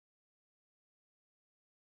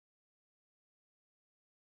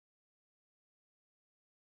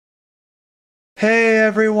Hey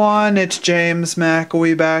everyone, it's James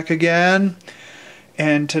McIlwee back again,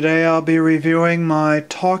 and today I'll be reviewing my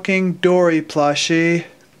Talking Dory plushie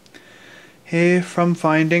from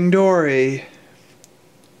Finding Dory.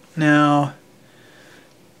 Now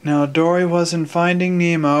Dory was in Finding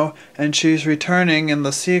Nemo, and she's returning in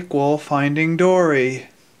the sequel, Finding Dory.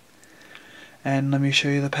 And let me show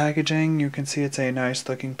you the packaging. You can see it's a nice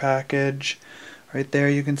looking package. Right there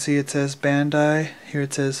you can see it says Bandai. Here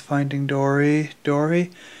it says Finding Dory.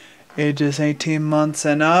 Ages 18 months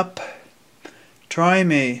and up. Try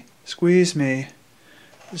me. Squeeze me.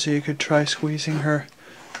 So you could try squeezing her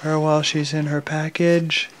while she's in her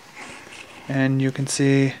package. And you can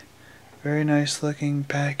see very nice looking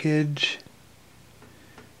package.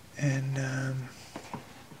 And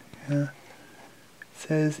it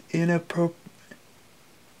says inappropriate.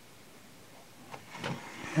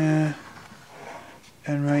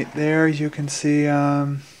 And right there you can see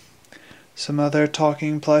some other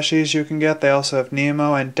talking plushies you can get. They also have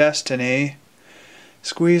Nemo and Destiny.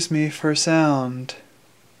 Squeeze me for sound.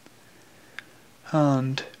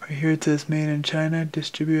 Right here it says made in China,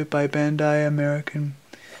 distributed by Bandai American.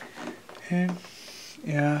 And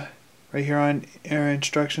yeah, right here on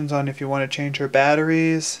instructions on if you want to change her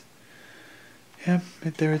batteries. Yep,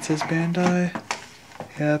 right there it says Bandai.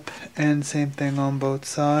 Yep, and same thing on both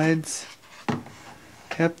sides.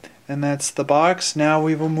 Yep, and that's the box. Now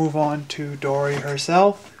we will move on to Dory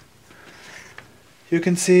herself. You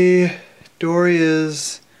can see Dory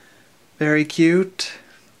is very cute,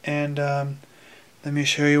 and let me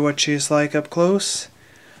show you what she's like up close.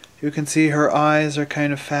 You can see her eyes are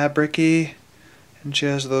kind of fabric-y, and she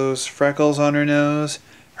has those freckles on her nose.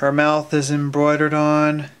 Her mouth is embroidered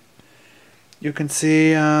on. You can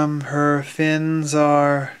see her fins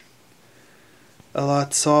are a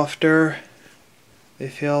lot softer. They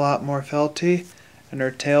feel a lot more felty, and her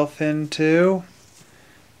tail fin too,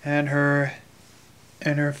 and her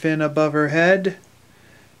fin above her head.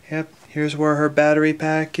 Yep, here's where her battery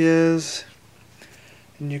pack is,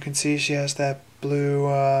 and you can see she has that blue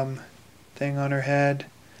thing on her head,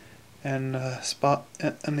 and spot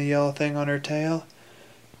and the yellow thing on her tail,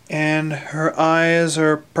 and her eyes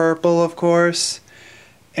are purple, of course,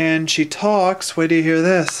 and she talks. Wait till you hear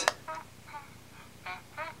this.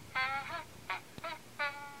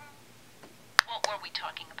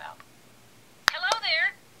 Talking about. Hello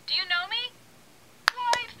there. Do you know me?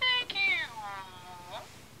 Why, thank you.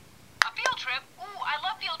 A field trip? Ooh, I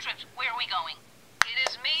love field trips. Where are we going? It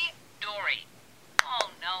is me, Dory. Oh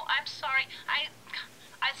no, I'm sorry. I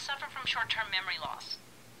suffer from short-term memory loss.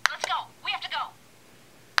 Let's go. We have to go.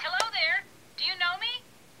 Hello there. Do you know me?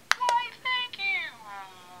 Why, thank you.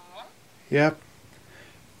 Yep.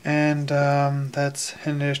 And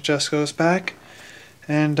and it just goes back.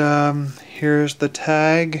 And here's the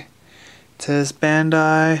tag. It says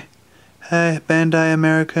Bandai. Hey, Bandai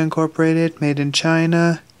America Incorporated, made in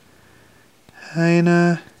China.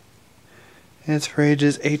 It's for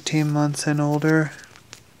ages 18 months and older.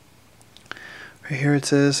 Right here it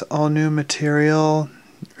says all new material,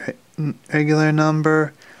 regular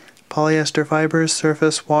number, polyester fibers,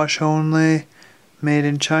 surface wash only, made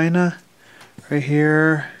in China. Right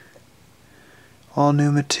here, all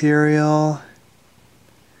new material.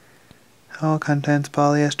 All contains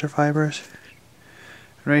polyester fibers.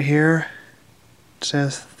 Right here it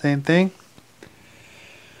says the same thing.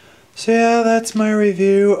 So yeah, that's my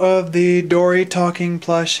review of the Dory talking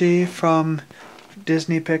plushie from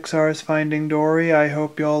Disney Pixar's Finding Dory. I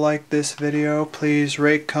hope you all like this video. Please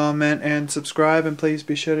rate, comment, and subscribe, and please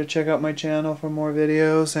be sure to check out my channel for more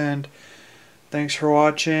videos. And thanks for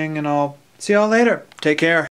watching, and I'll see y'all later. Take care.